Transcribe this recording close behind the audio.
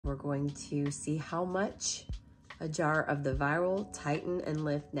we're going to see how much a jar of the Viral Tighten and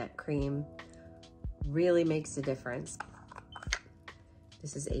Lift Neck Cream really makes a difference.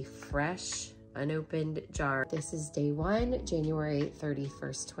 This is a fresh, unopened jar. This is day 1, January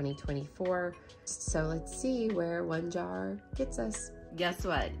 31st, 2024. So let's see where one jar gets us. Guess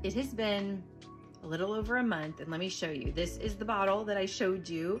what? It has been a little over a month, and let me show you. This is the bottle that I showed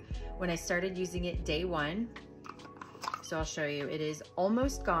you when I started using it day 1. So I'll show you. It is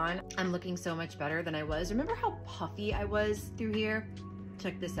almost gone. I'm looking so much better than I was. Remember how puffy I was through here?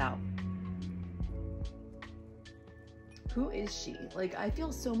 Check this out. Who is she? Like, I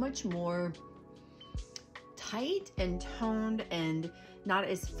feel so much more tight and toned and not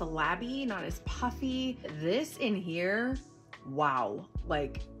as flabby, not as puffy. This in here, wow.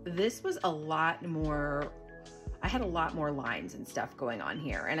 Like, this was a lot more, I had a lot more lines and stuff going on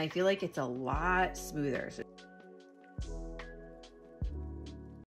here, and I feel like it's a lot smoother. So